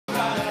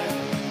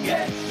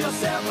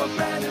yourself a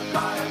brand new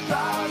car at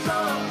Plaza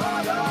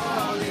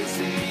Auto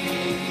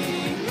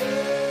Leasing.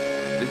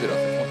 Visit us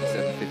at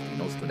 2750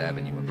 Northwood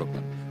Avenue in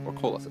Brooklyn, or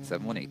call us at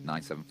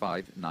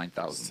 718-975-9000.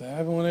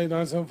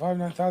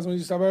 718-975-9000. When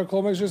you stop by our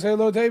call, make sure to say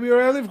hello to Abi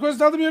or Eli. Of course,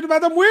 tell them you're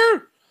about them.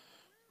 We're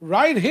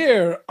right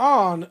here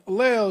on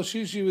Leil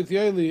Shishi with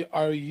Yoieli.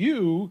 Are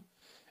you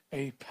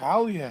a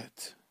pal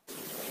yet?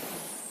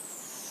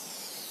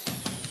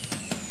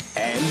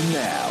 And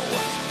now,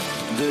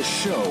 the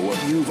show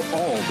you've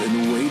all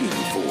been waiting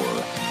for.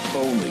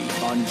 Only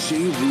on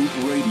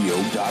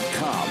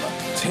JRootRadio.com.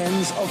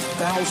 Tens of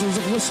thousands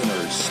of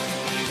listeners.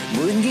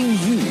 Bringing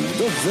you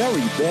the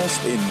very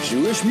best in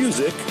Jewish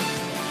music.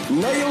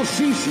 Leil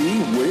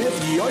Shishi with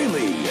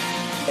Yoieli.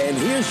 And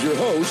here's your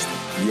host,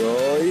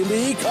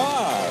 Yoieli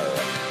Kar.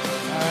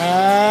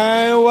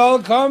 And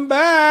welcome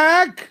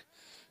back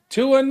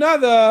to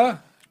another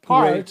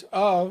part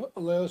of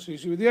Leil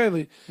Shishi with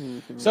Yoieli.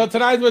 So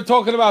tonight we're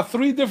talking about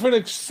 3 different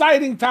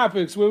exciting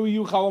topics. Where were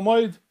you,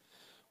 Chalamoid?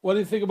 What do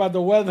you think about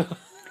the weather?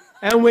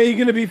 And where are you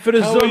going to be for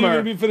the How are you summer? going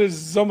to be for the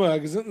summer?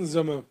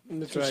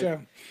 That's right.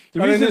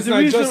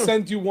 I just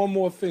sent you one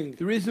more thing.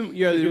 The reason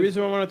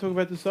I want to talk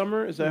about the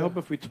summer is I hope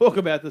if we talk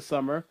about the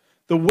summer,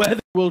 the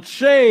weather will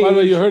change. By the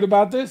way, you heard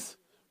about this?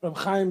 Reb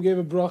Chaim gave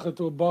a bracha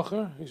to a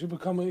bacher. He should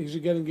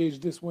get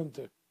engaged this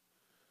winter.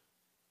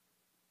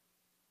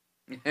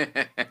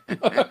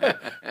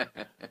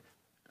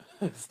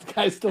 This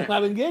guy's still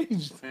not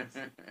engaged.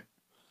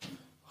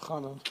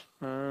 Chanan.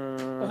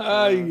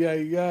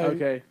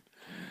 Okay.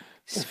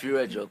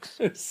 Sphera jokes.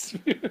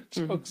 Sphera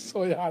jokes,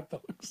 soy hot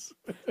dogs.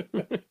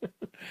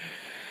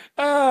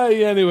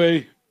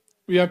 Anyway,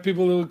 we have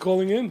people who are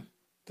calling in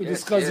to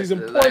discuss these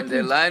important,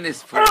 The line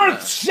is full.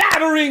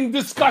 earth-shattering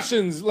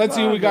discussions. Let's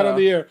see who we got on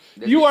the air.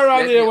 You are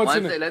on the air. What's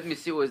in it? Let me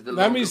see who is the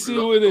Let longest. me see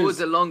who it is. Who's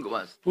the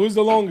longest? Who's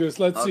the longest?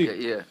 Let's see.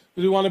 Okay, yeah.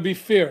 Do you want to be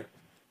fair?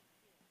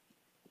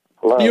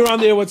 Hello. You're on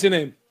there. What's your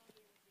name?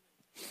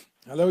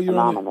 Hello, you're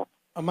on Anonymous. there.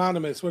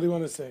 Anonymous. What do you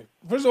want to say?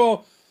 First of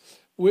all,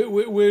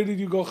 where did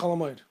you go,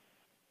 Chalamoid?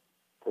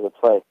 To the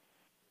place.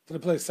 To the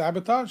place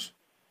Sabotage?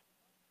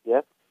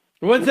 Yep.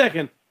 1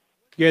 second.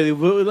 Yeah,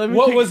 let me.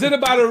 What was it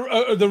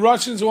about the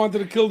Russians who wanted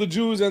to kill the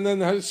Jews and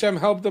then Hashem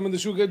helped them and the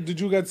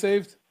Jew got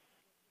saved?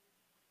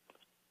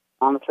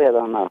 Honestly, I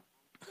don't know.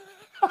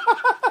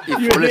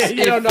 You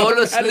fall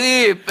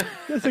asleep.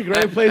 That's a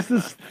great place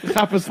to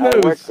stop a I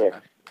work snooze.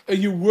 there.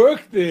 You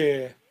worked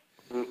there.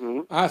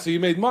 Mm-hmm. So you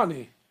made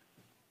money.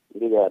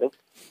 You got it.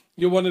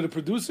 You're one of the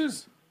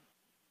producers?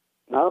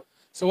 No.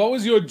 So what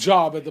was your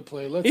job at the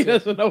play? Let's He see.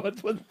 doesn't know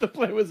what the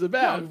play was Yeah,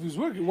 about. if he was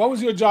working. What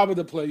was your job at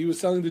the play? You were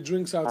selling the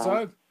drinks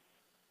outside?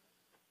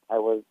 I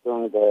was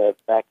doing the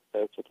back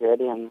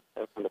security and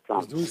from the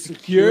front. Doing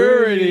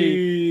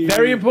Security.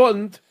 Very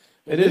important.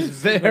 It is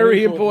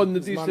very important in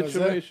It's these Manazeh.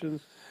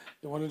 situations.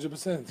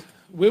 100%.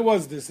 Where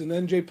was this? In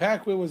NJ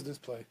Pack? Where was this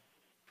play?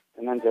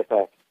 And then get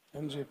back.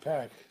 NJ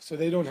Pack. So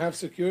they don't have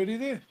security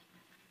there?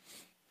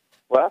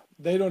 What?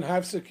 They don't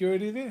have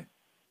security there?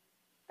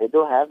 They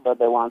do have, but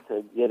they want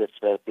to get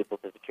people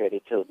for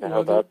security too, to Yeah,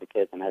 help out the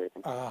kids and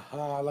everything.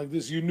 Like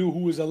this, you knew who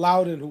was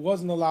allowed in, who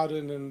wasn't allowed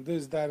in, and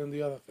this, that, and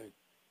the other thing.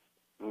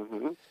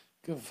 Mm-hmm.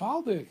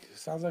 Gewaldig.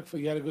 Sounds like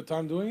you had a good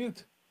time doing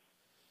it?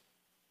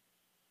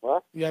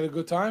 What? You had a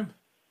good time?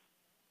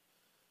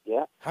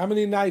 Yeah. How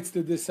many nights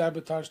did this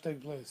sabotage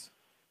take place?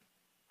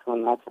 2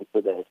 nights and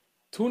 2 days.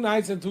 2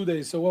 nights and 2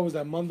 days. So what was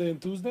that, Monday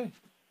and Tuesday?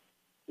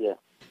 Yeah.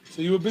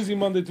 So you were busy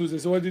Monday, Tuesday.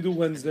 So what did you do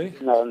Wednesday?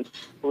 No,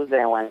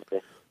 Tuesday and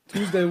Wednesday.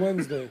 Tuesday,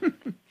 Wednesday.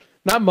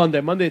 Not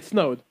Monday. Monday it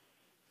snowed.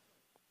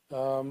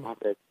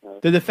 Okay.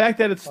 Did the fact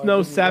that it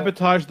snowed didn't go.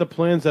 sabotage the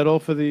plans at all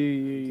for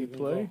the Didn't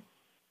play?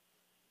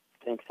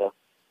 I think so.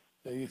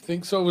 Yeah, you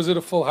think so? Was it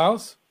a full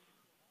house?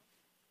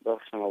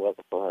 Baruch Hashem, it was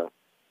a full house.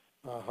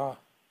 Uh-huh.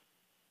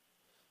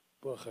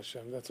 Baruch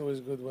Hashem. That's always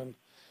good when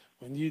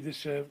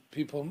Yiddish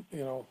people,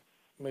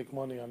 make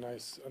money on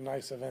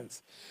nice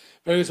events.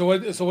 Very. So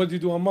what did you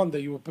do on Monday?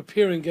 You were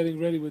preparing, getting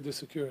ready with the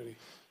security.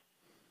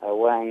 I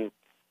went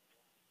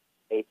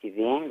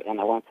ATVing and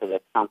I went to the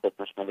concert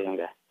with Shmuel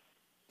Younger.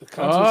 The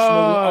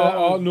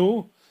concert.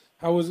 No.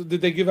 How was it?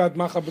 Did they give out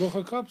Macha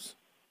Brucha cups?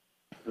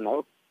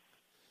 Nope.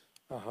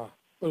 Uh-huh.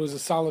 But it was a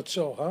solid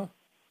show, huh?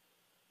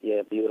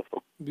 Yeah,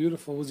 beautiful.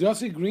 Beautiful. Was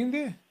Yossi Green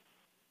there?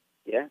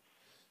 Yeah.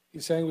 You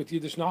sang with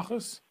Yiddish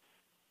Nachas?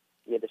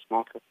 Yiddish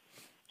Marcus.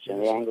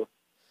 Shimmy Angle.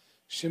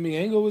 Shimmy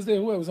Engel was there.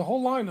 It was a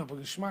whole lineup, a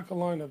geschmacka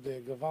lineup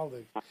there.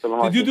 Gewaldig.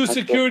 Did Did you do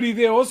security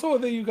there also, or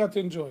that you got to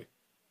enjoy?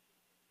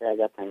 Yeah, I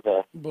got to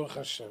enjoy. Baruch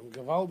Hashem.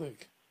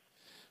 Gewaldig.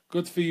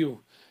 Good for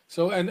you.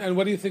 So, and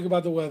what do you think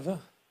about the weather?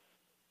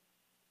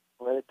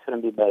 Well, it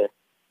couldn't be better.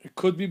 It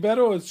could be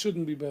better, or it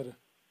shouldn't be better?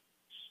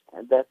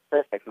 That's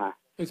perfect now.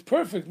 It's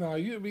perfect now.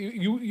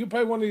 You're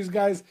probably one of these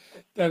guys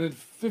that at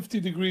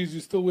 50 degrees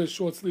you still wear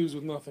short sleeves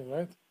with nothing,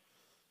 right?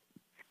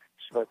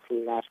 Short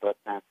sleeves and short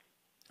pants.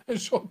 And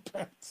short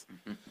pants.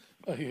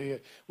 Oh, yeah.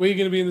 Where are you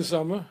going to be in the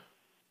summer?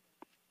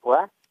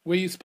 What? Where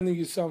are you spending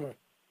your summer?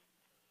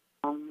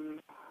 A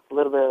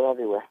little bit of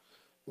everywhere.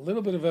 A A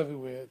little bit of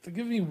everywhere. To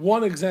give me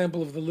one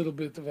example of the little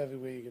bit of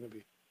everywhere you're going to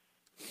be.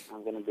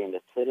 I'm going to be in the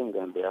city. I'm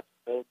going to be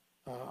upstate.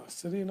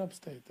 City and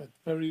upstate. That's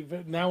very,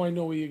 very. Now I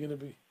know where you're going to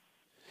be.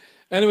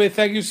 Anyway,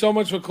 thank you so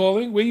much for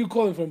calling. Where are you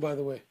calling from, by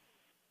the way?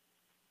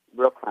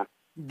 Brooklyn.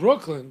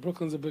 Brooklyn.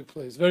 Brooklyn's a big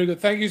place. Very good.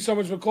 Thank you so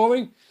much for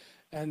calling,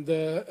 and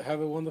have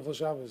a wonderful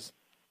Shabbos.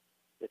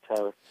 It's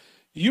Harris.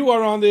 You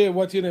are on there.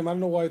 What's your name? I don't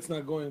know why it's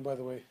not going, by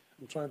the way.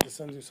 I'm trying to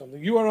send you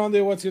something. You are on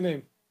there. What's your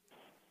name?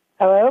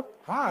 Hello?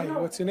 Hi.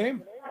 What's your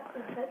name?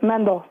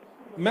 Mendel.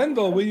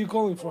 Mendel. Where are you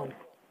calling from?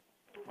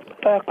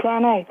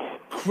 Crown Heights.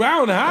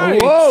 Crown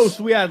Heights. Whoa,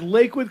 so we had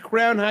Lakewood,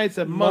 Crown Heights,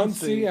 and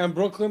Muncie Muncie. and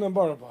Brooklyn and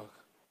Borough Park.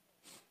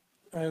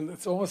 And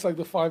it's almost like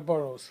the 5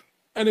 boroughs.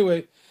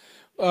 Anyway,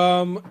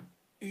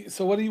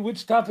 so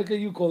which topic are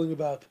you calling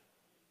about?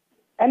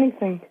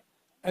 Anything.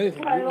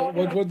 Anything.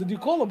 What did you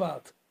call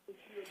about?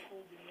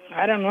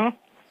 I don't know.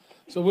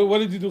 So what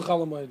did you do,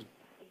 Chalamoid?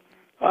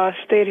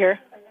 Stayed here.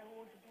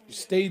 You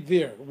stayed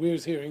there.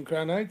 Where's here? In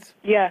Crown Heights?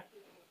 Yeah.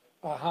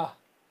 Aha.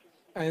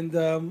 And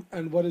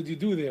what did you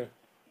do there?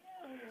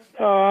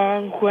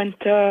 Went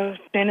to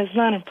Dana's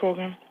learning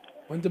program.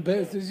 Went to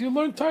bed. You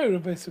learn Torah,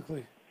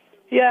 basically.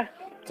 Yeah.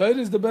 Torah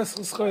is the best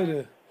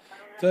geschreven.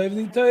 Torah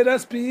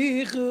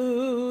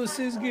spichus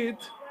is good.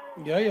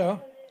 Yeah.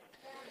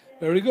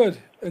 Very good.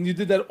 And you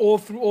did that all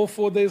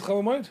 4 days,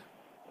 Chalamoid?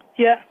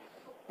 Yeah.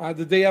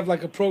 Did they have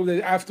like a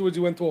program afterwards?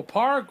 You went to a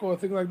park or a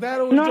thing like that,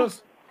 or was No. it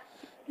just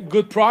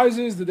good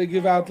prizes? Did they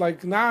give out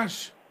like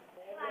nash?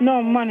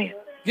 No money.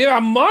 Give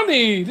out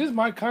money. This is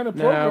my kind of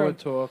Now we're program.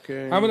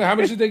 talking. How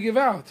much did they give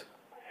out?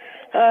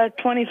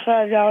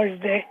 $25 a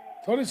day.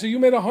 Tony, so you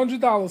made $100,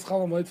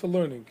 Chalamoid, for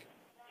learning.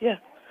 Yeah.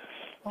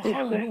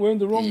 We're in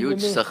the wrong. Huge we're in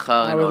the-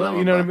 sachar in Olam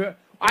You know what I Haba. mean?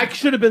 I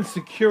should have been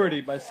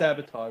security by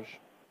sabotage.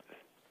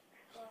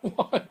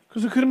 What?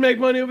 Because we couldn't make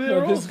money over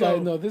there No, this also.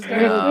 guy. No, this guy.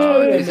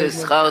 This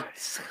is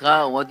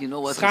schar. What do you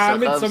know? What is Schar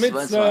mitzvah,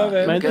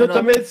 mitzvah. Mein Genau.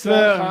 Tut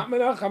Mitzvah.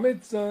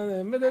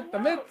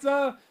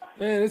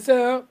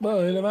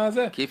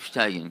 Keep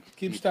steiging.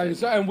 Keep studying.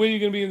 So, and where are you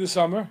going to be in the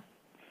summer?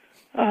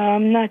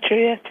 I'm not sure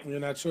yet. You're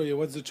not sure yet.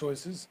 What's the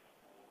choices?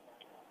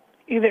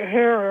 Either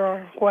here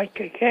or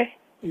YKK.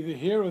 Either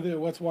here or there.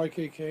 What's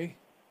YKK?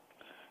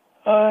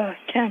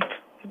 Camp.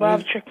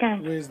 Bobcher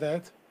Camp. Where's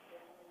that?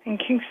 In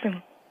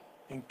Kingston.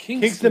 In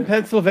Kingston. Kingston,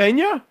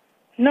 Pennsylvania?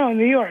 No,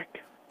 New York.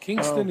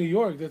 Kingston, New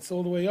York. That's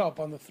all the way up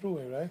on the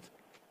thruway, right?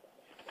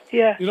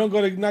 Yeah. You don't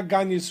go to not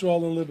Gan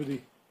Yisrael and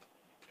Liberty.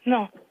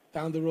 No.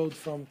 Down the road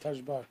from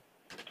Tashbar.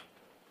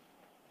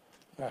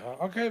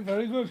 Okay,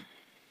 very good.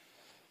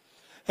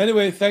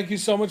 Anyway, thank you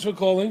so much for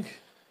calling.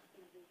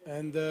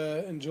 And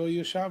enjoy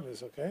your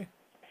Shabbos, okay?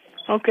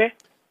 Okay.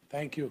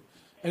 Thank you.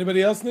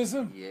 Anybody else,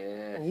 Nissim?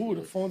 Yeah. Ooh,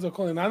 the phones are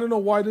calling. I don't know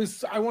why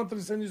this. I wanted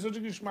to send you such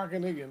a geschmack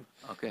and again,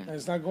 Okay. and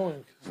it's not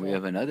going. We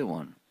have another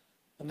one.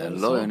 A Another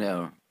song.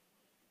 lawyer.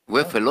 We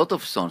have a lot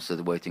of songs that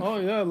are waiting. Oh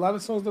yeah, a lot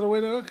of songs that are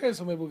waiting. Okay,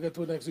 so maybe we'll get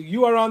to it next week.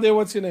 You are on there.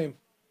 What's your name?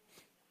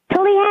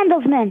 Tilly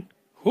Handelsman.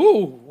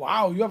 Who?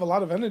 Wow, you have a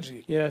lot of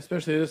energy. Yeah,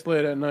 especially this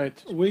late at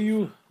night. Where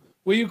you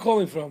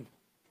calling from?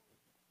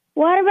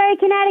 Waterbury,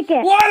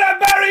 Connecticut.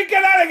 Waterbury,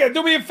 Connecticut.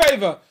 Do me a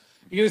favor.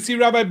 You gonna see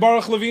Rabbi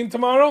Baruch Levine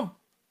tomorrow?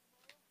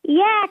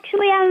 Yeah,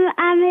 actually,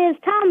 I'm his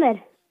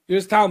Talmud.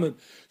 Here's Talmud.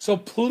 So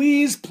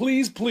please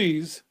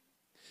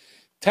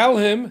tell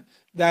him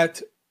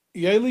that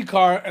Yoieli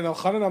Kar and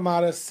Elchanan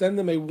Amara send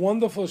him a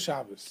wonderful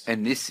Shabbos.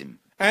 And Nissim.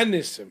 And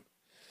Nissim.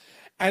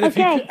 And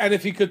Okay.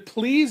 if he could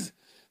please,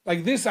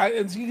 like this,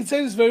 and you can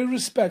say this very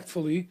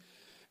respectfully,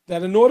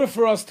 that in order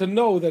for us to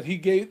know that he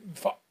gave,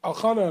 for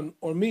Elchanan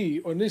or me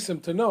or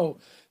Nissim to know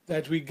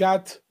that we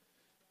got,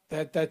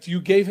 that you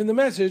gave him the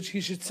message,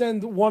 he should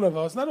send one of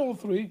us, not all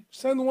three,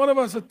 send one of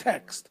us a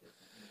text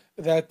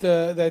that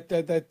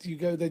you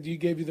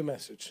gave you the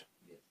message.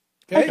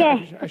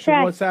 Okay. I should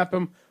WhatsApp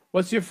him.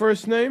 What's your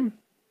first name?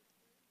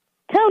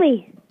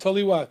 Tilly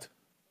Tully what?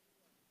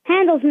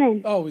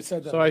 Handelsman. Oh, we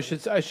said that. So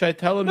should I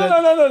tell him No. that?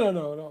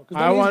 'Cause then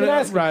I he's want gonna it-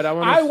 ask me. right, I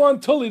want I to-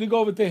 want Tully to go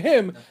over to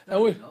him,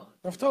 and we.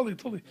 Tully.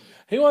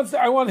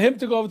 I want him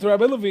to go over to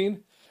Rabbi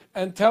Levine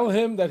and tell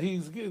him that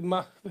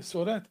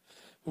saw that,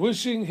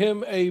 wishing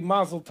him a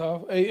Mazel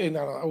Tov,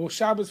 a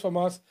Shabbos from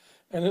us,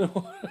 and in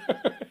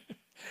order,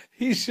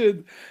 he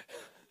should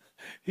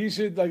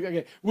like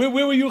okay. Where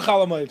were you,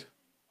 Chalamoid?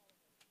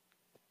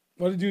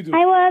 What did you do?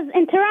 I was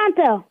in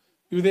Toronto.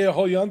 You were there a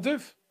whole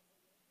yontif?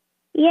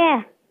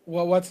 Yeah.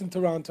 Well, what's in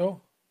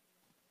Toronto?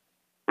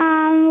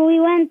 We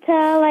went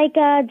to like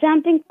a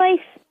jumping place.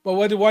 But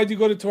why did you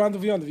go to Toronto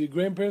for yontif? Your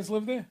grandparents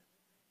live there?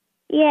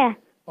 Yeah.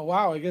 Oh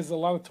wow! I guess there's a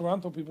lot of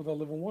Toronto people that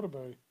live in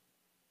Waterbury.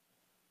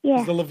 Yeah.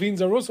 'Cause the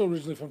Levines are also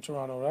originally from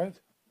Toronto, right?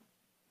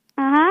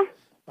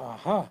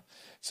 Uh-huh.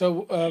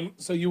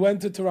 So you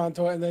went to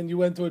Toronto and then you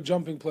went to a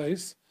jumping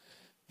place.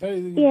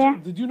 Yeah.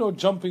 Did you know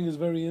jumping is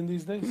very in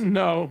these days?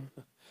 No.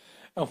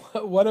 And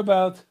what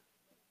about?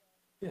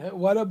 Did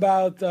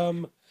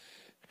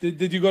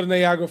you go to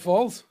Niagara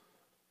Falls?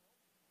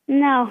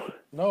 No.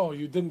 No,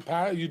 you didn't.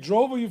 You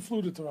drove or you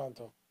flew to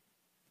Toronto?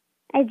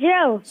 I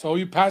drove. So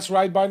you passed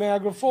right by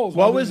Niagara Falls.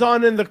 What was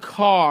on in the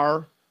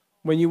car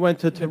when you went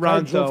to The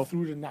car drove Toronto?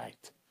 through the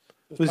night.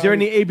 Was there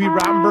any A.B.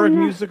 Rottenberg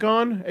no. music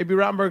on? A.B.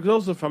 Rottenberg's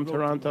also from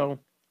Toronto.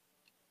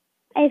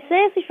 I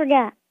seriously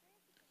forgot.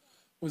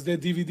 Was there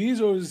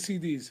DVDs or was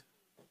it CDs?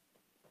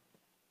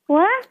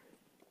 What?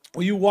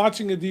 Were you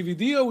watching a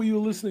DVD or were you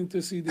listening to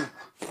a CD?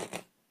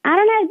 I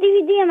don't have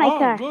DVD in my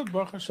car. Good.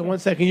 Baruch Hashem. So 1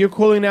 second, you're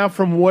calling now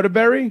from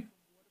Waterbury?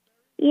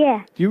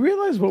 Yeah. Do you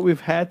realize what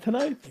we've had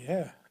tonight?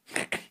 Yeah.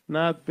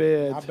 Not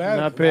bad. Not bad.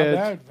 Not bad.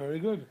 Not bad. Very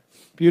good.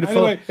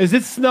 Beautiful. Anyway. Is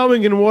it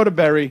snowing in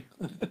Waterbury?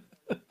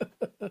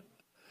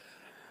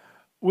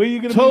 Where are you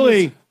going to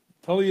Tully. be?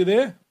 Tully, you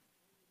there?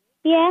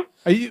 Yeah.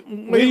 Are you?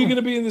 Where are you going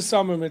to be in the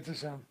summer, Mr.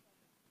 Sam?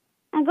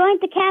 I'm going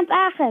to Camp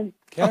Achem.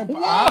 Camp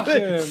Wow,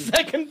 Achem.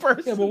 second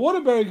person. Yeah, but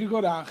Waterbury could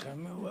go to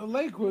Achem.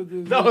 Lakewood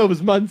is... No, it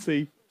was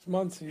Muncie. It's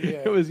Muncie,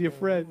 yeah. It was your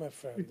friend. My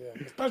friend,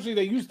 yeah. Especially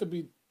they used to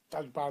be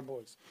Tashbar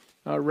boys.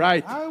 All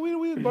right.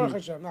 We Baruch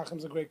Hashem.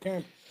 Achem's a great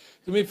camp.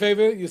 Do me a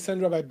favor, you send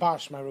Rabbi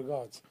Bosch my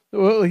regards.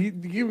 Well, he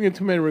giving him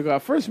too many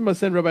regards. First, we must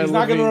send Rabbi He's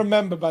not going to Levine.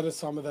 remember by the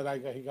summer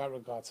that he got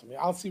regards from me.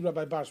 I'll see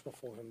Rabbi Bosch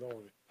before him, don't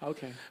worry.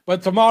 Okay.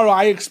 But tomorrow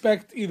I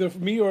expect either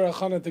me or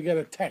Elchana to get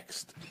a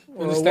text.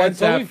 Or a Understand,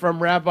 WhatsApp Tully?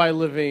 from Rabbi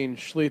Levine,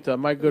 Shlita,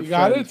 my good You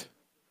got friend. it?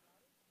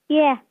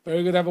 Yeah.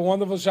 Very good. Have a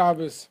wonderful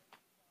Shabbos.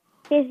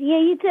 Yes, yeah,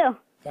 you too.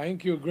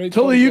 Thank you. Great.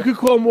 Tully, phone you call. could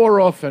call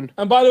more often.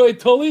 And by the way,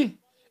 Tully,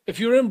 if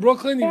you're in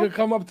Brooklyn, you could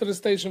come up to the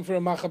station for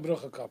a Macha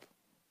Brucha cup.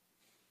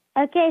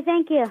 Okay,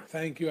 thank you.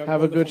 Thank you.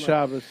 Have a good wonderful night.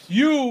 Shabbos.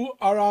 You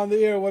are on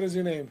the air. What is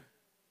your name?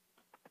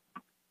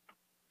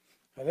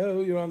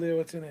 Hello, you're on the air.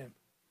 What's your name?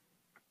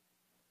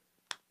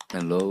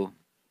 Hello.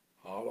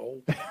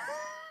 Hello.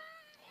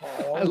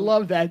 I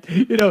love that.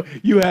 You know,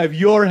 you have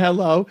your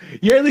hello.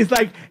 Yoeli's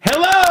like,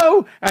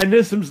 hello. And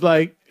Nissim's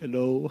like,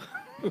 hello.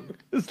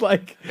 It's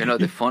like... You know,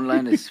 the phone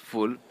line is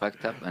full,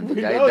 packed up, and We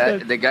know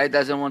that. the guy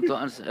doesn't want to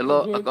answer.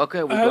 Hello.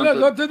 Okay, we're Hello, going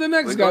go to the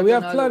next we guy. go We to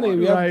have another plenty. one.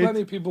 We have Right.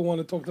 plenty of people who want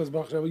to talk to us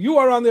about Shabbat. You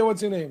are on there.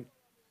 What's your name?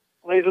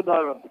 Laser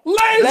Diamond.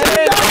 Laser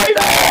Diamond!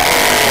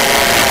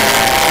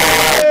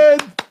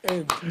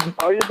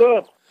 How you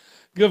doing?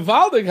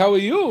 Gewaldig, how are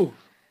you?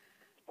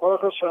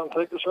 Baruch Hashem,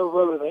 take the show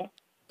of everything.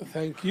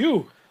 Thank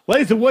you.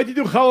 Lisa, what did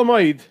you do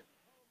Chalamoid?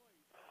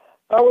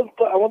 I went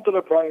to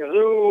the Prang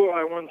Zoo.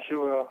 I went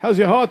to How's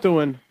your heart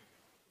doing?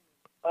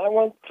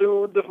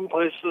 different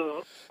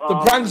places. The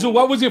Bronx Zoo,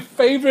 what was your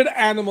favorite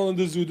animal in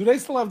the zoo? Do they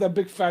still have that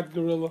big fat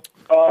gorilla?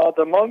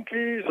 The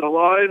monkeys, the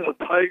lions, the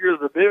tigers,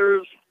 the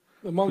bears.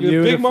 The monkey, the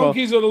big Beautiful.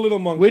 monkeys or the little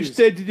monkeys? Which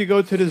day did you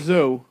go to the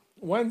zoo?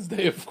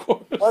 Wednesday, of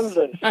course.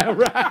 Wednesday.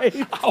 Right.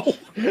 Ow.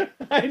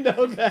 I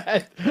know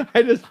that.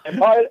 I just... And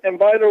by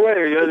the way,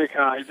 Yoieli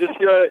Kar, this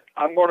year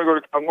I'm going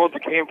to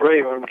Camp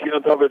Ray.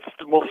 It's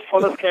the most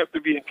funnest camp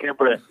to be in Camp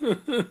Ray.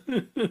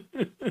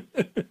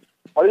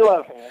 Why are you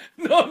laughing at?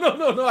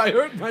 No. I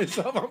hurt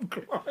myself. I'm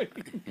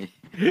crying.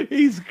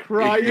 He's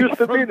crying. He used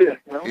to be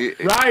there, you know?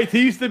 Right,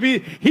 he used to be.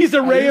 He's a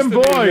I Ram used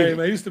to be in boy. Rame.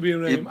 I used to be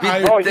in Rame. beat I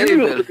the Oh, you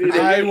table. used to be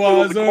there. I You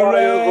was used to a do the choir,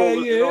 Ray.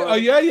 you know? Oh,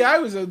 yeah. I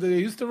was. They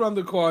used to run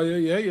the choir.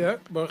 Yeah.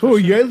 Baruch Who,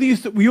 Hashem. Yoeli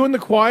used to... Were you in the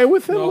choir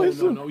with him,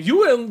 Lisa? No. You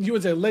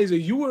would say Laser.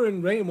 You were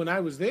in Rame when I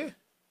was there.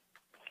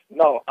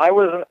 No, I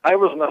was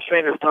in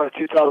Australia starting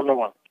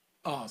 2001.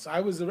 Oh, so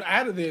I was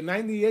out of there.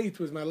 98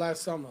 was my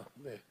last summer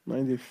there.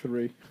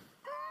 93.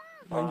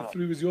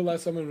 93 was your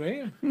last summer in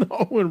Rame? No,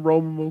 in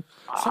Romamu.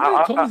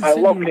 Somebody told me to I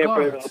send love you Camp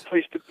Ray. regards. It's a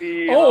place to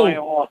be. Oh, I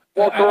walk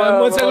around,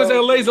 one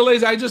second,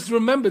 Laser. I just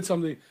remembered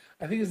something.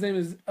 I think his name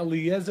is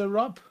Eliezer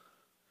Rupp.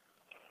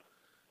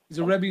 He's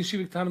a Rebbe in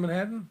Shivik Town,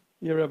 Manhattan.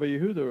 Yeah, Rabbi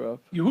Yehuda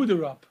up.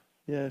 Yehuda Rupp.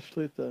 Yeah,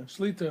 Shlita.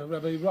 Shlita,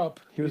 Rabbi Rupp.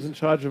 He was in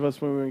charge of us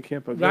when we were in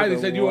Camp Aguda. Right, he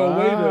said you were a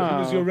waiter. He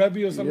was your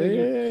Rebbe or something.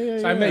 Yeah.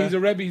 So I met, he's a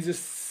Rebbe. He's a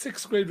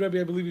 6th grade Rebbe,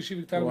 I believe, in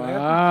Shivik Town,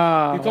 Manhattan.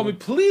 Wow. He told me,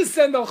 please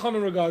send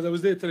Al-Khanan regards. I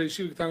was there today,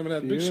 Shivik Town,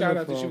 Manhattan. Big shout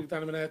out to Beautiful. Shivik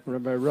Town, Manhattan.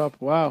 Rabbi Rupp,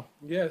 wow.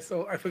 Yeah,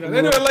 so I forgot.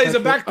 Anyway, Laser,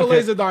 back to Okay.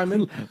 Laser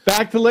Diamond.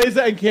 Back to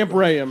Laser and Camp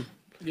Rayam.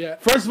 Yeah.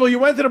 First of all, you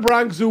went to the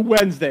Bronx Zoo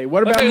Wednesday.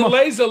 What about...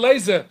 Okay,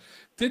 Laser.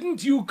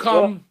 Didn't you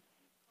come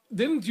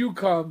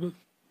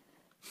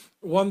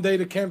one day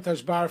to Camp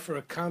Tashbar for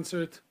a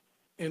concert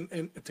in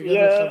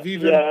together with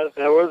Chavivim? Yeah,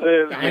 that was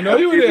it. I know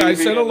you were there. I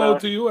said hello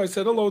to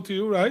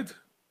you. Right?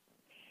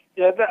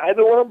 Yeah, I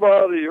don't want to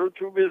bother you. You're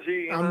too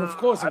busy. Of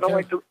course. I don't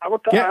like to. I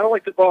don't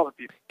like to bother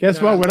people. Guess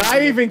Yeah, what? When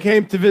I even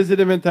came to visit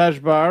him in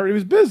Tashbar, he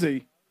was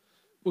busy.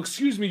 Well,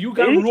 excuse me. You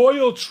got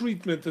royal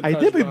treatment at I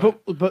did,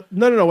 Tashbar. but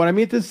no. What I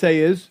mean to say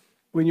is,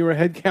 when you were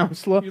head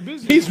counselor, You're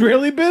busy. he's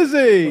really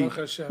busy. Baruch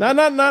Hashem.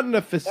 Not in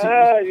a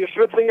facility. You're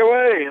switching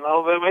away.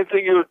 The main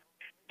thing you're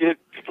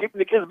keeping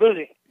the kids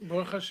busy.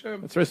 Baruch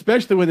Hashem. So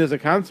especially when there's a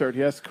concert,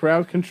 he has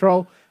crowd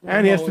control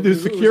and he has No, to do it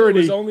was- security.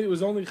 It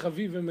was only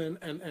Chavivim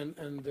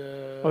and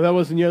Oh, that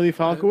wasn't Yoeli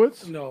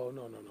Falkowitz? No.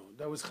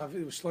 That was Chaviv.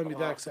 It was Shlomi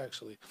Dax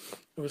actually.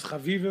 It was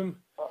Chavivim,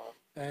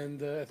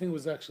 and I think it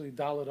was actually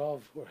Dalet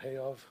Ov or Hey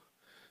Ov.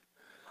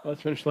 Oh,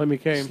 that's when Shlomi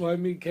came.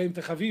 Shlomi came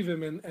to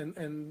Chavivim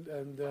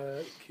and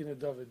Kina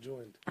David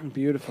joined.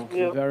 Beautiful.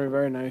 Yeah. Very,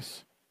 very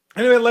nice.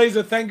 Anyway,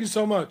 Laser, thank you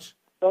so much.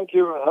 Thank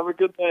you. Have a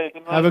good day.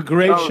 Good night. Have a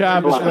great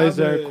Shabbos, Shabbos.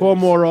 Laser. Call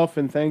more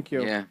often. Thank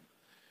you. Yeah.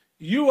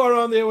 You are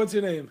on there. What's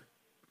your name?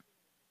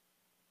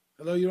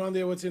 Hello, you're on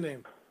there. What's your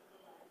name?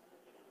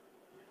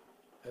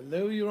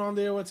 Hello, you're on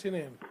there. What's your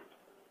name?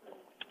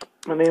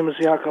 My name is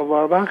Yaakov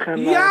Arbach,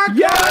 and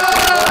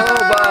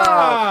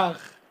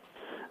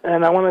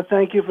and I want to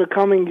thank you for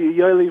coming,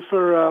 Yoieli,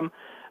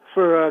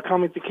 for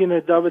coming to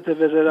Kina David to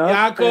visit us.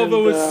 Yaakov, and, it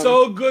was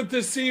so good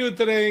to see you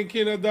today in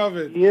Kina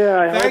David.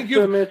 Yeah, I thank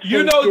hope you.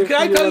 You know, can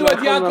I tell you what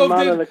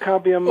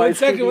Yaakov did? One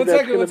second.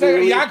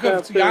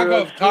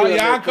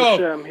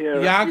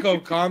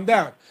 Yaakov, calm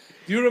down.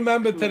 Do you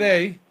remember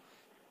today?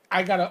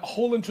 I got a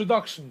whole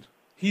introduction.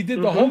 He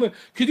did the whole.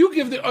 Could you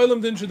give the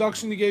Olam the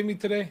introduction you gave me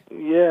today?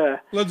 Yeah.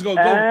 Let's go.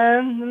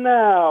 And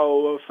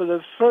now, for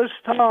the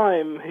first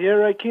time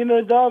here at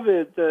Kina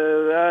David,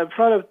 in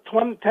front of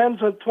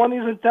tens of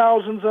 20s and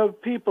thousands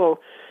of people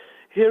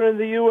here in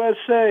the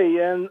USA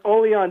and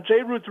only on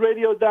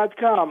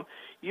jrootradio.com,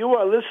 you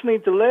are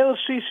listening to Leil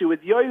Shishi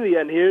with Yoieli,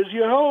 and here's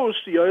your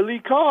host,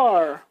 Yoieli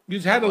Kar. You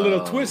just had a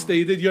little twist there.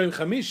 You did Yom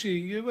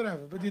Chamishi,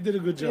 whatever, but you did a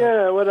good job.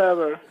 Yeah,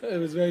 whatever. It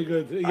was very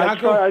good. I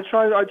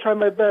try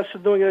my best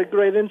at doing a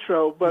great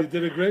intro, but you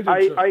did a great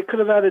intro. I could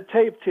have had it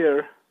taped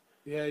here.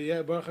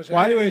 Yeah, Baruch Hashem.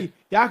 Why, anyway,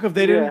 Yaakov,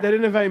 they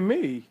didn't invite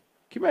me.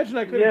 Can you imagine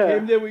I could have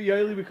came there with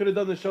Yoieli? We could have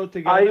done the show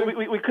together.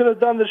 We could have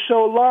done the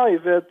show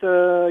live at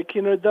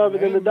Kina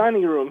David in the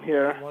dining room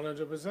here.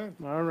 100%.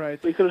 All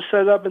right. We could have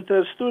set up into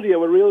a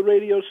studio, a real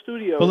radio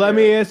studio. But let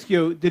me ask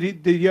you: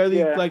 Did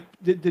Yoieli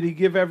did he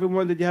give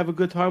everyone? Did you have a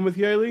good time with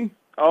Yoieli?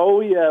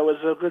 Oh yeah, it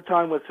was a good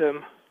time with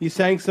him. You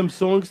sang some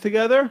songs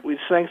together? We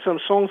sang some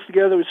songs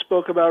together. We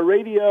spoke about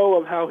radio,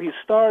 of how he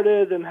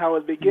started and how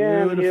it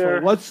began. Beautiful. Here.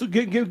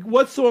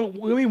 What song?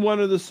 Give me one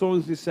of the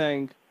songs you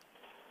sang.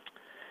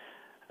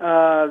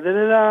 Eitan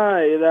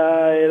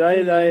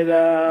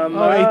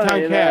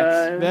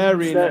Katz.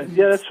 Very nice.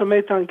 Yeah, that's from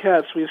Eitan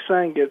Katz. We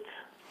sang it.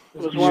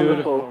 It was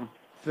wonderful.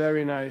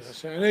 Very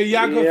nice.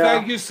 Yaakov,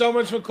 thank you so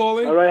much for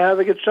calling. All right, have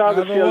a good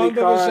Shabbos, Have a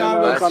wonderful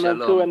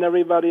Shabbos. And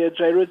everybody at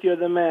Jairut, you're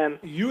the man.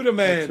 You the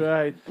man. That's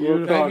right.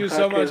 Thank you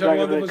so much. Have a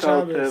wonderful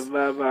Shabbos.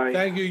 Bye-bye.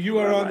 Thank you. You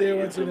are on there.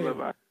 What's your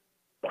name?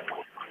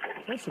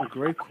 That's some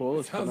great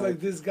callers. Sounds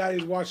like this guy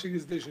is washing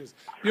his dishes.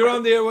 You're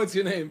on there. What's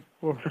your name?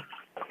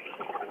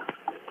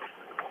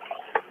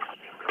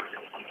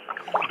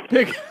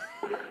 Pick.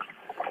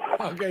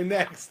 Okay,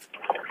 next.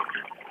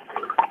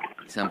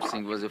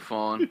 Something was a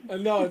phone.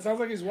 No, it sounds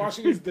like he's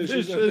washing his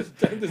dishes.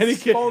 and he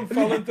his phone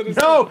fell into the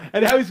No,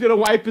 and now he's going to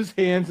wipe his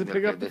hands and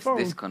pick up the phone.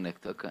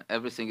 Disconnect, okay.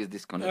 Everything is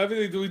disconnected.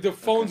 Everything, the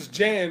phone's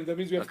jammed. That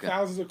means we have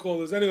thousands of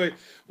callers. Anyway,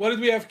 what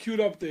did we have queued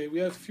up there? We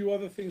have a few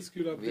other things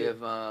queued up there.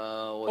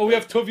 We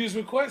have Tuvi's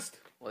request?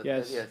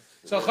 Yes.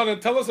 So,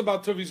 Chanan, tell us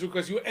about Tuvi's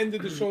request. You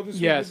ended the show this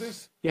week with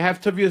this? You have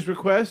Tuvia's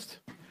request?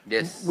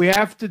 Yes. We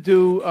have to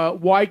do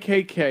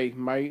YKK,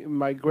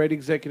 my great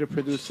executive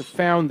producer,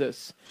 found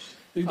this.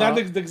 Not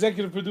the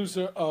executive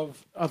producer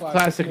of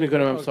Classic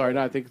Nigunim. I'm sorry,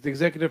 not the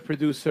executive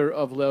producer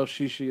of Leil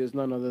Shishi is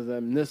none other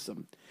than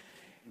Nissim.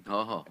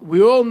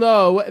 We all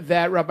know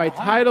that Rabbi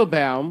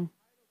Teitelbaum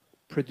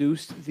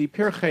produced the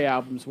Pirchei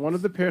albums. One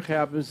of the Pirchei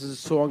albums is a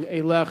song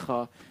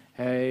Eilecha,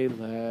 Eilecha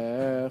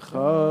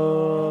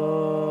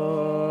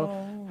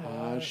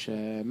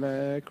Hashem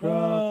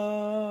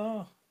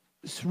Ekra.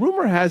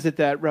 Rumor has it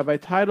that Rabbi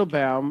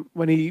Teitelbaum,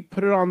 when he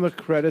put it on the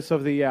credits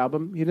of the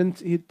album, he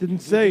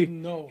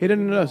didn't know.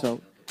 So,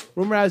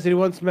 rumor has it he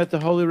once met the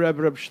Holy Rebbe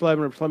Reb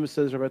Shlomo. Reb Shlomo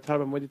says, Rabbi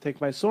Teitelbaum, what did you take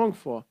my song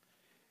for?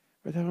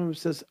 Rabbi Teitelbaum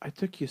says, I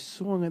took your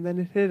song, and then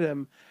it hit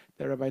him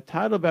that Rabbi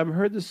Teitelbaum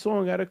heard the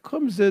song out of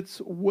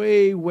Kumsitz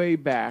way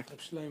back,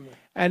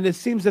 and it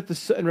seems that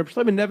and Reb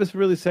Shlomo never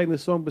really sang the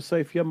song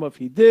B'Seif Yomov.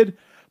 He did.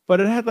 But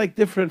it had like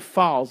different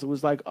files. It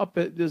was like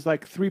there's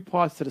like 3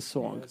 parts to the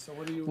song. So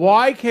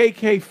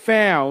YKK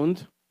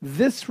found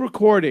this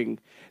recording.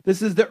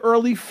 This is the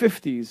early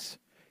 50s.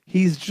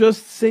 He's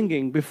just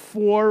singing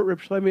before Reb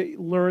Shlomo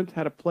learned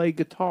how to play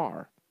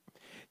guitar.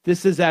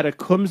 This is at a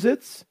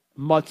Kumsitz,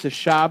 Matzah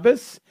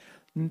Shabbos,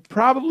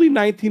 probably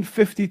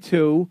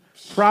 1952,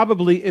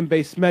 probably in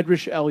Beis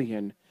Medrash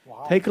Elyon.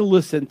 Wow. Take a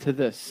listen to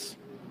this.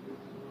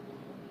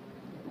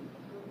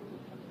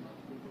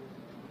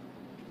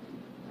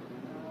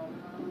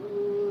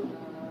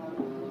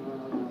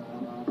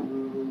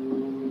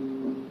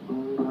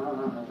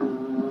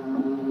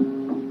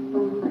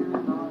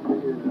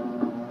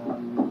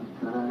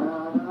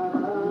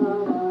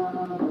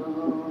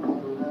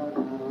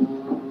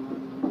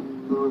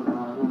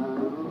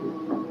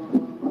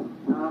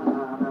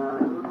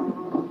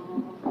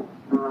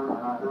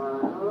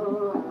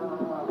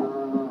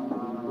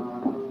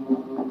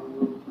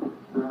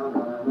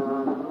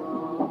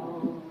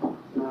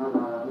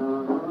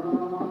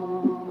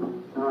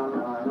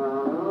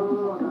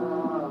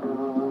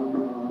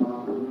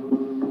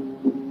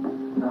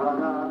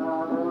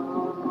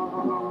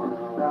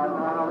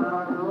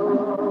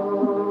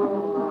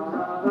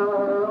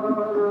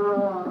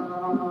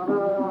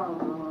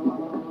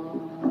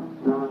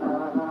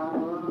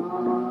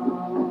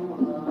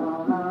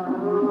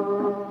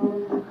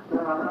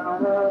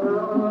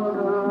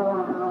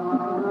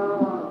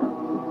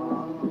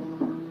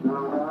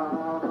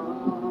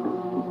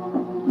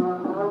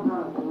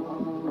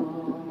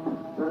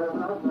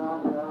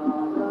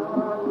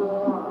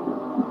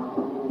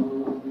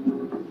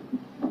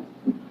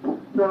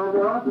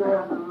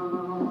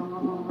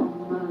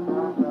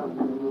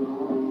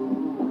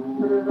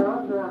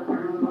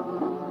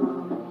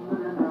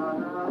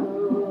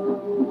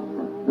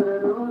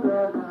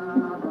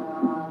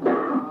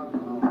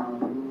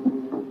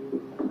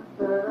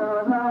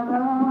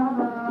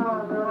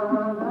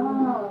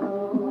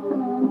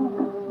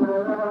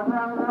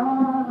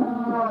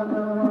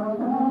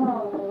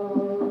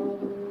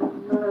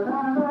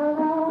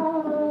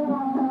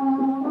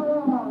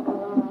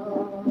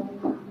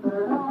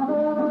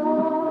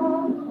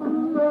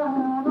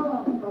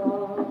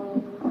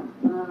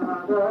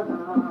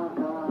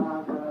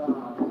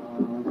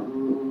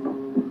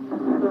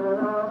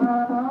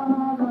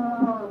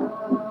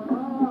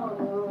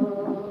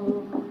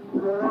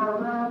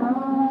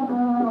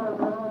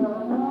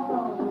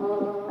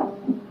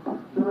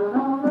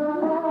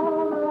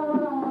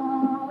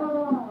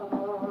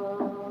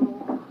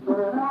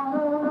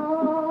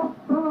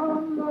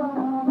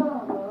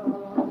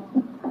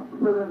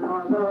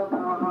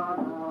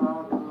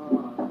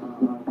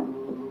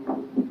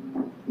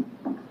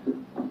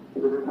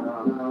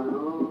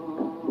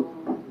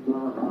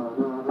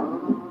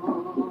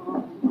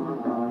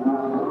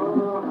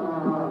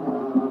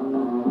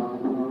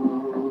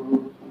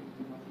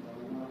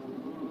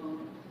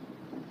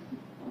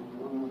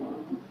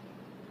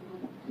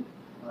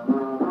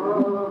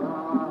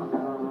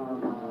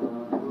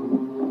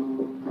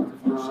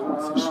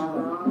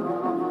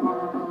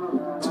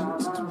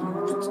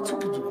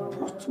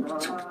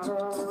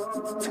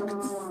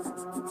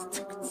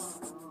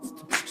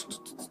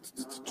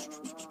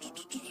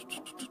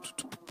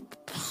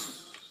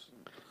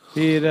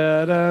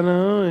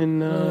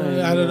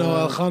 I don't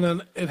know,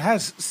 Elchanan. It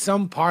has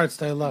some parts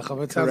that I like, but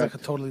it sounds like a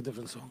totally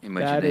different song.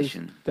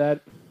 Imagination.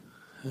 That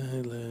Okay.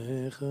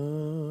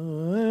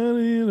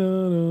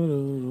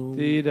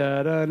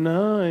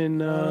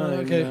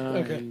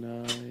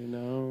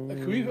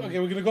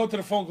 We're gonna go to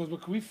the phone calls,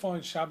 but can we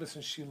find Shabbos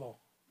and Shiloh?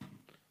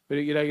 But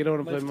you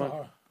don't want to play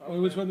Tahar.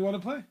 Which one do you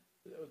want to play?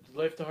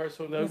 Life to Heart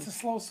song. It's a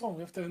slow song.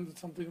 We have to end with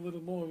something a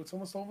little more. It's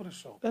almost over the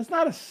show. That's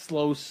not a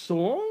slow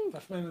song.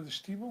 That's man in the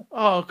Stiebel.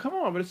 Oh, come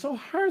on, but it's so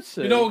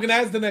heartsick. You know, we're gonna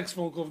ask the next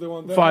phone call if they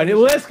want that. Fine,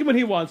 we'll ask him what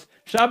he wants.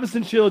 Shabbos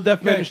and Shiloh,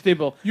 Deaf Man and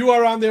Stiebel. You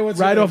are on there. What's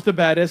right your off the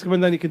bat? Ask him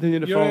and then you continue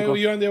the phone call.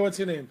 You're on there. What's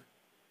your name?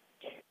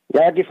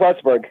 Yankee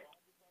Flossberg.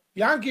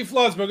 Yankee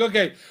Flossberg.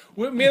 Okay,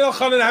 me and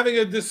Elchanan having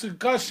a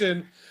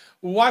discussion.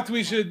 What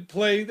we should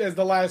play as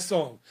the last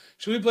song?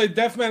 Should we play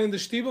Deaf Man in the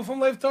Stiebel from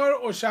Lev Tahar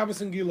or Shabbos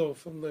and Gilo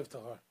from Lev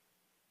Tahar?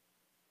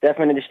 Deaf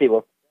Man in the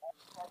Stiebel.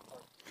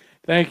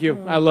 Thank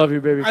you. I love you,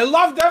 baby. I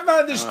love Deaf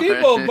Man in the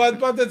Stiebel,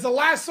 but it's the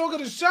last song of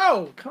the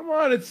show. Come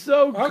on, it's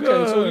so good.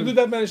 Okay, so we'll do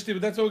Deaf Man in the Stiebel.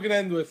 That's what we're gonna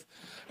end with.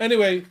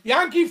 Anyway,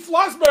 Yankee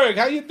Flossberg,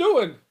 how you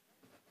doing?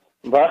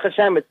 Baruch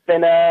Hashem, it's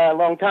been a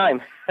long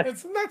time.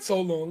 It's not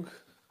so long.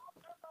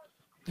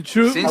 The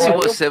truth. Since he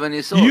was 7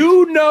 years old.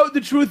 You know,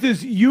 the truth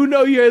is,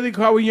 Yoieli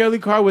Kar when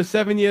Yoieli Kar was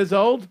 7 years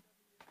old?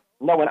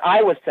 No, when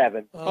I was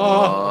 7.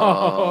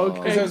 Oh,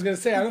 okay. Because I was going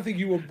to say, I don't think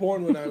you were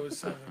born when I was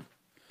 7.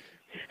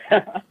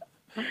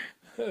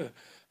 I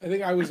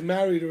think I was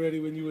married already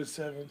when you were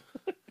 7.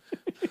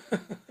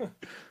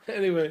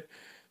 Anyway,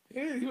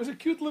 yeah, he was a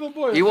cute little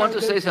boy. You want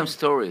to say some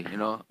story, you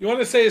know? You want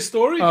to say a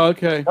story? Oh,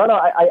 okay. No,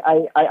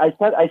 I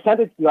sent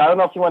it to you. I don't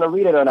know if you want to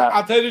read it or not.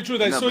 I'll tell you the truth.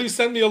 I saw you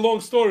send me a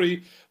long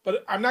story,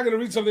 but I'm not going to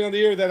read something on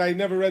the air that I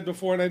never read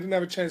before and I didn't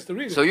have a chance to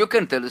read it. So you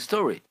can tell the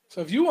story.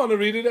 So if you want to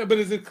read it, but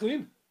is it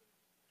clean?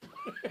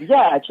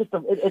 Yeah, it's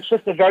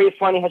just a very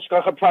funny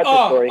Hashgacha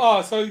Pratis story.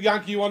 Oh, so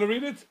Yankee, you want to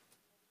read it?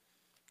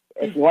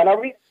 If you want to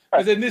read it.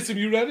 I said, Nissim,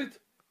 you read it?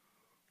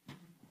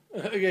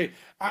 Okay.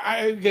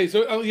 Okay,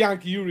 so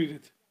Yankee, you read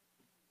it.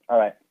 All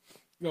right.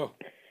 Go.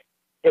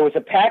 It was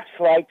a packed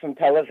flight from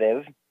Tel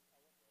Aviv.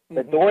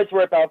 The doors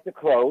were about to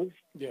close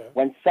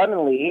when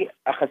suddenly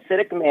a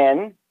Hasidic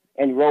man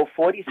in row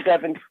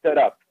 47 stood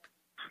up.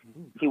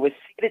 He was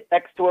seated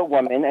next to a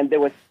woman, and there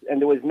was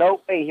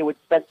no way he would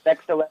spend the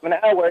next 11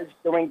 hours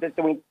doing the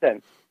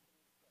sin.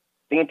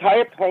 The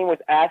entire plane was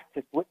asked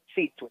to switch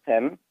seats with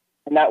him,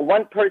 and not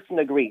one person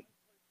agreed.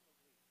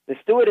 The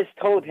stewardess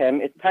told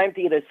him it's time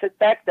to either sit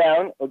back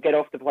down or get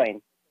off the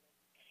plane.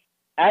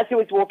 As he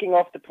was walking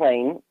off the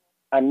plane,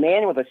 a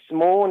man with a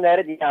small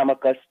netted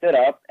yarmulke stood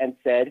up and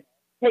said,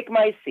 "Take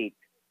my seat.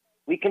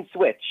 We can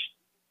switch."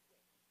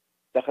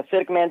 The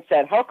Hasidic man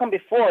said, "How come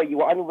before you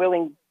were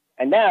unwilling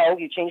and now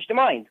you changed your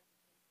mind?"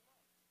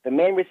 The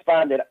man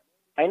responded,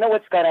 "I know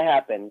what's going to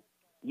happen.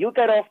 You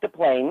get off the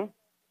plane,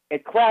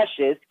 it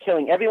crashes,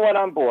 killing everyone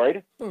on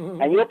board,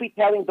 and you'll be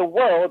telling the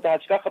world the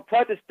Hashgacha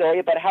Pratis story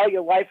about how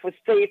your life was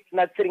safe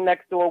not sitting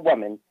next to a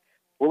woman.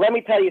 Well, let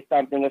me tell you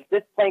something. If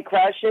this plane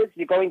crashes,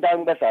 you're going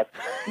down with us."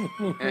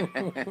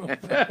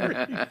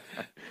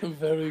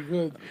 Very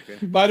good.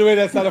 Okay. By the way,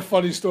 that's not a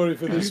funny story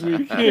for this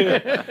week.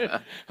 Right.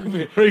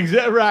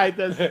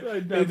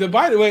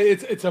 By the way,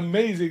 it's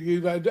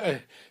amazing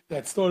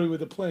that story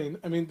with the plane.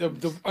 I mean,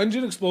 the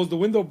engine explodes, the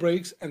window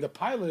breaks, and the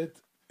pilot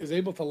is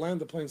able to land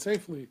the plane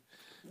safely.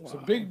 It's a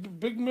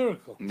big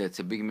miracle. That's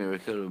a big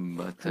miracle,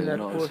 but And that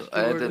poor so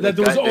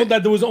steward-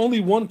 That there was only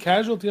one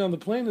casualty on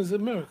the plane is a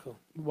miracle.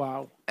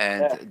 Wow.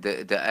 and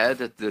the ad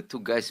that the two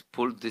guys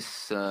pulled this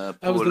poor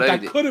That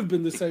lady. could have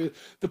been the same.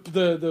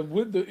 The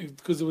window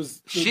because it was.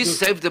 She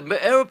saved the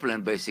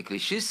airplane basically.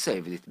 She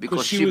saved it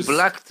because she she was-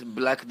 blocked the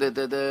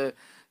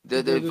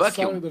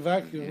vacuum. The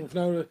vacuum.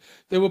 Now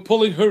they were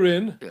pulling her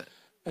in, Yeah.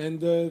 and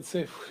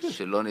say,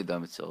 שלא נדע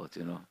מצרות,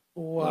 you know.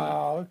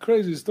 wow,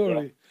 crazy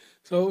story.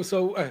 So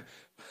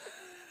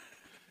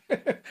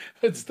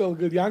it's still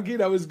good. Yankee,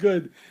 that was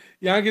good.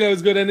 Yankee, that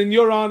was good. And in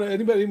your honor,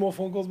 any more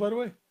phone calls, by the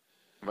way?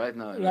 Right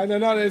now. Right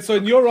now. So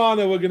in your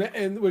honor,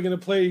 we're gonna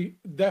play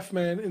Deaf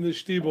Man in the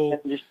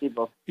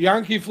Stiebel.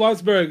 Yankee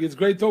Flossberg. It's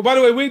great talk. By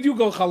the way, where did you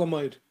go,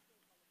 Chalamoid?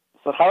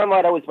 So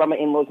Chalamoid, I was by my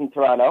in-laws in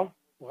Toronto.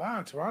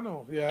 Wow,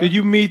 Toronto. Yeah. Did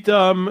you meet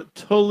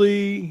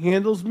Tully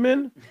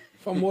Handelsman?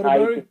 From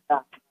Waterbury?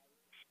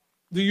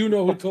 Do you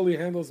know who Tully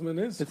Handelsman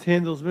is? It's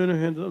Handelsman or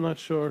Handel, I'm not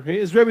sure. He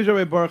is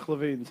Rabbi Baruch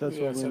Levine. That's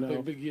Yeah, what it's we a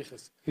know. big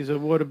yichus. He's a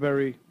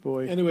Waterbury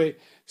boy. Anyway,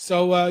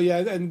 so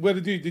and where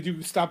did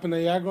you stop in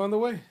Niagara on the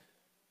way?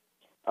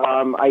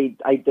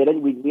 I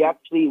didn't.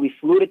 We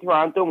flew to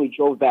Toronto and we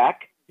drove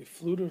back. You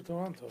flew to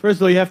Toronto. First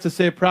of all, you have to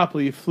say it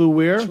properly. You flew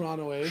where?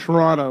 Toronto, eh?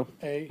 Toronto.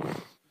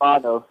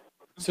 Toronto.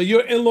 So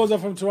your in-laws are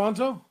from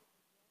Toronto?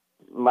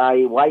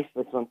 My wife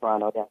is from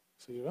Toronto, yeah.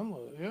 So your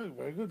in-laws, yeah,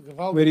 very good.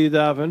 Where do you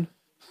daven?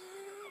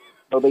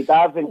 So they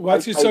dive in.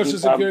 What's your social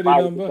security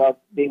number?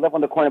 They live on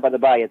the corner by the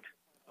Bayit.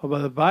 Oh, by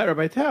the Bayit or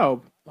by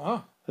Taub?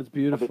 Oh. That's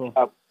beautiful.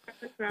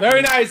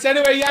 Very nice.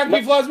 Anyway,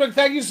 Yankee Flossberg,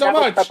 thank you so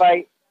much.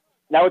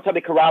 Now it's Rabbi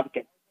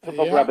Karabkin.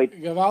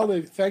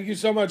 Gavaldik, thank you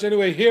so much.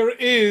 Anyway, here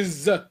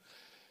is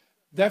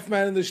Deaf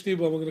Man in the Stiebel.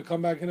 We're going to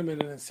come back in a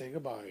minute and say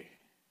goodbye.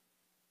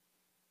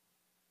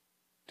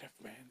 Deaf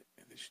Man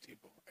in the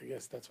Stiebel. I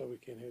guess that's why we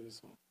can't hear this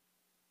song.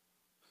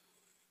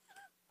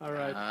 All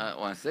right.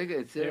 1 second.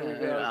 It's Here we go.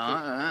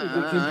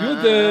 The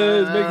computer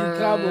is making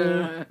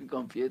trouble.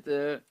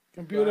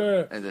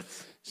 Computer. And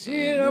that's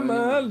Shir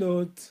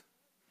HaMa'alot.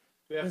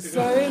 We have to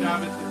go to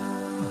Shabbos.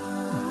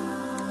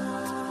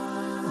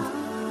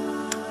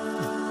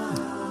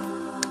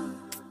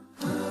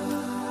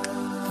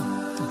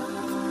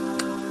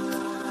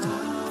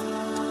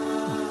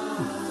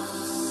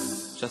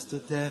 Just a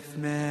deaf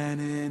man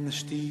in the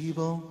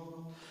Stiebel,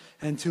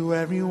 and to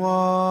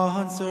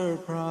everyone's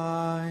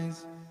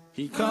surprise,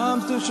 he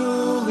comes to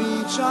shul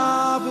each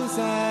Shabbos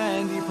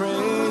and he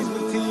prays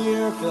with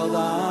tear-filled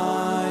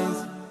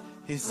eyes.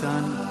 His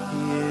son,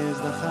 he is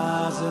the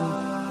Chazan,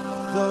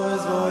 though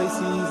his voice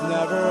he's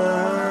never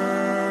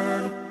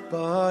heard,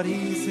 but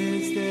he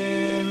sits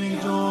there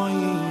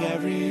enjoying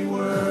every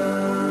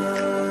word.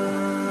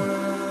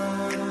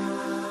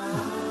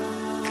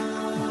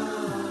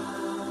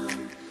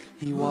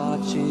 He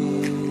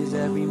watches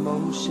every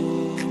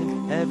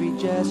motion, every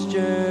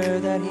gesture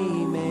that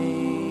he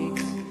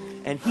makes,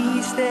 and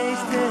he stays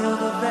till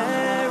the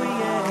very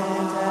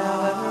end,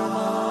 however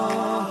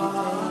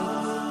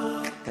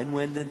long it takes. And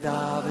when the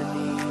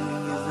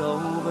davening is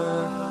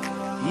over,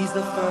 he's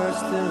the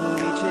first to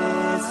reach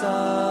his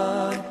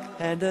son,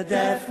 and the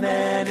deaf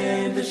man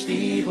in the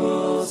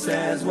Stiebel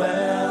says,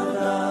 well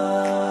done.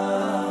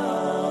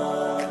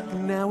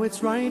 Now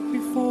it's right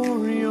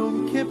before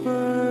Yom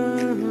Kippur,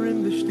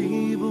 in the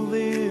Stiebel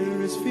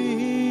there is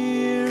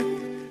fear.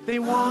 They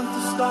want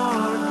to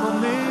start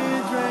from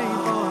Midray,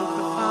 but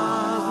the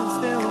Chazan's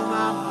still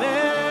not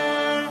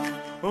there.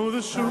 Oh,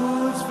 the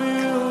shul is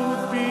filled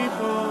with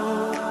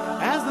people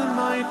as the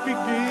night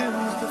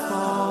begins to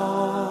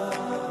fall,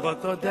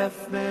 but the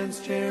deaf man's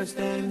chair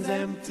stands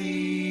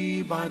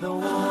empty by the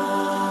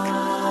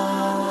wall.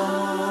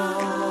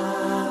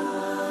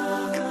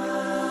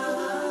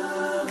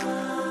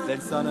 Then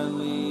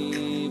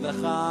suddenly the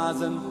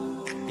Chazan,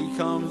 he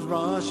comes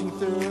rushing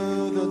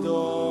through the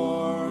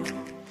door.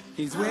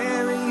 He's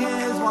wearing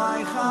his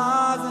white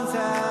Chazan's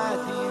hat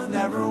he's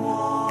never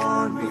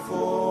worn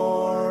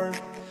before.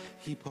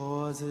 He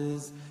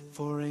pauses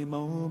for a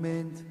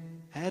moment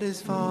at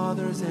his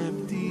father's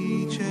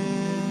empty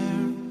chair,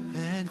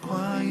 and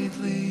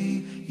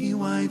quietly he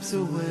wipes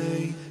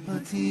away a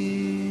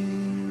tear.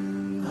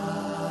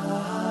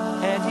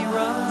 And he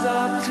runs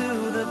up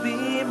to the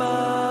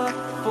bima,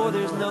 for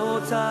there's no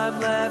time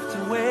left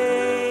to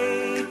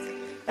wait.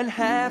 And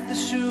half the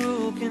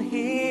shul can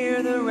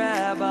hear the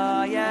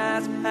rabbi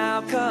ask,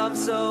 how come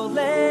so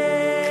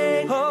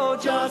late? Oh,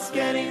 just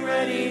getting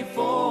ready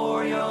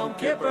for Yom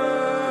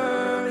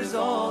Kippur is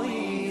all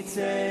he'd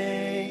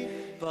say.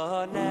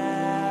 But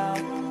now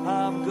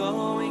I'm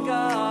going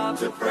up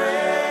to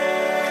pray.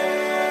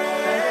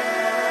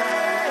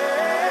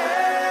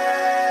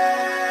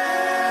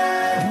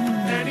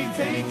 And he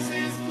takes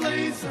his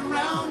place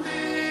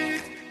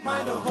surrounded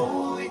by the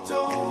holy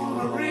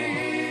Torah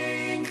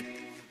ring,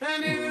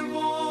 and in a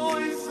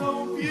voice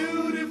so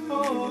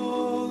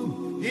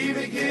beautiful he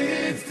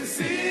begins to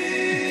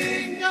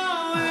sing.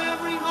 Oh,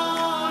 every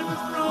heart was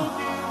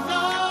broken,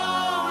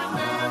 oh, and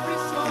every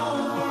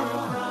soul were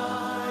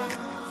cry.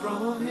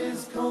 From his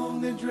comb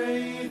the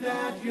dray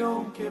that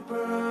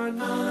Kippur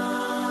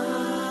night.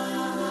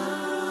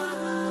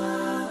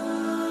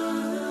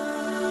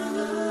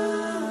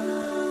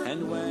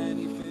 And when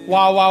he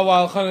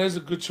Wow. Chana is a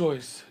good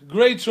choice.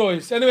 Great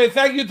choice. Anyway,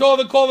 thank you to all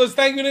the callers.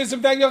 Thank you,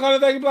 Nissim. Thank you, Chana.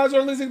 Thank you, Plaza,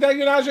 for listening. Thank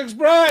you, Nash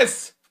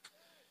Express.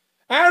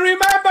 And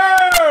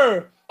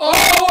remember,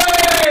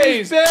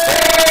 always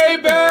stay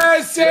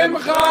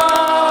besimcha.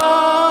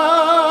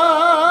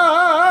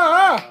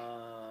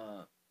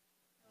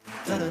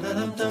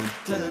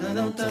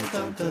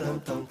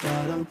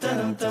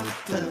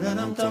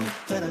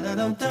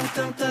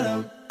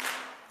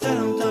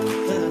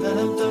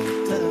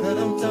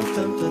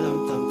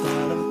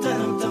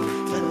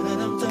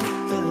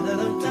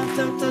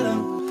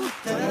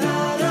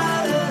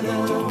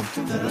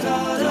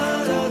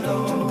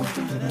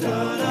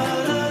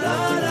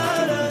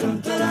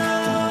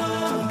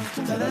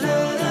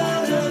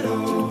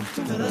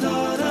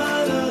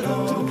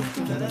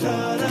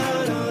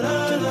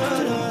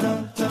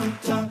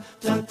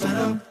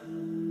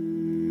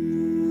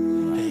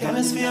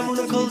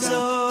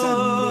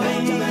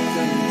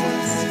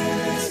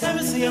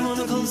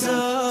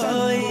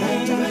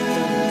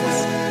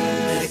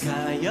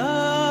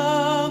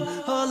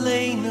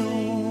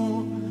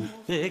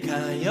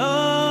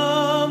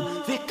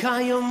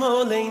 Vikayom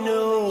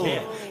Oleinu,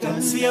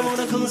 Yemsiyam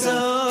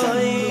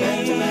Unakulzoi,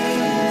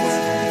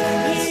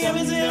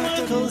 Yemsiyam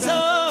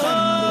Unakulzoi,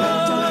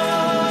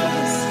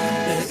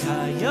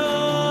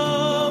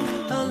 Vikayom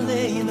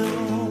Oleinu,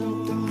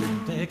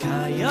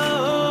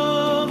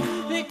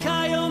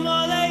 Vikayom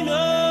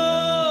Oleinu,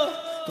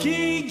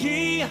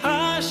 Ki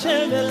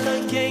Hashem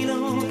Elokeinu,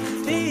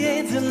 He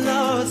ain't too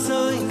low,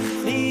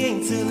 He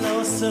ain't too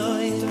low,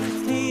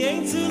 He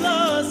ain't too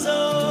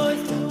low,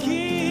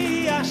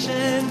 Ki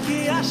Hashem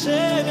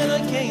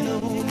Elokeinu,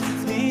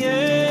 He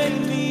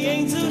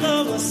ain't too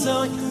low,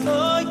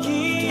 oh,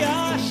 Ki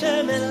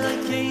Hashem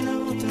Elokeinu,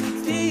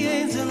 He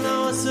ain't too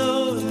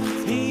low,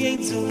 He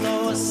ain't too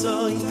low,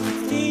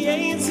 He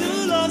ain't too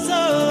low,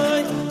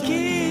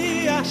 Ki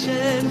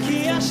Hashem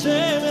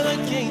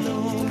Elokeinu,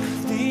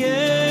 He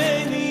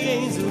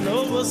ain't too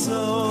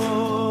low,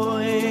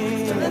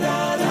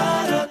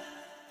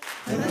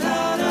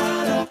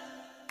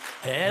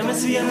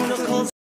 Emes v'yamuna kol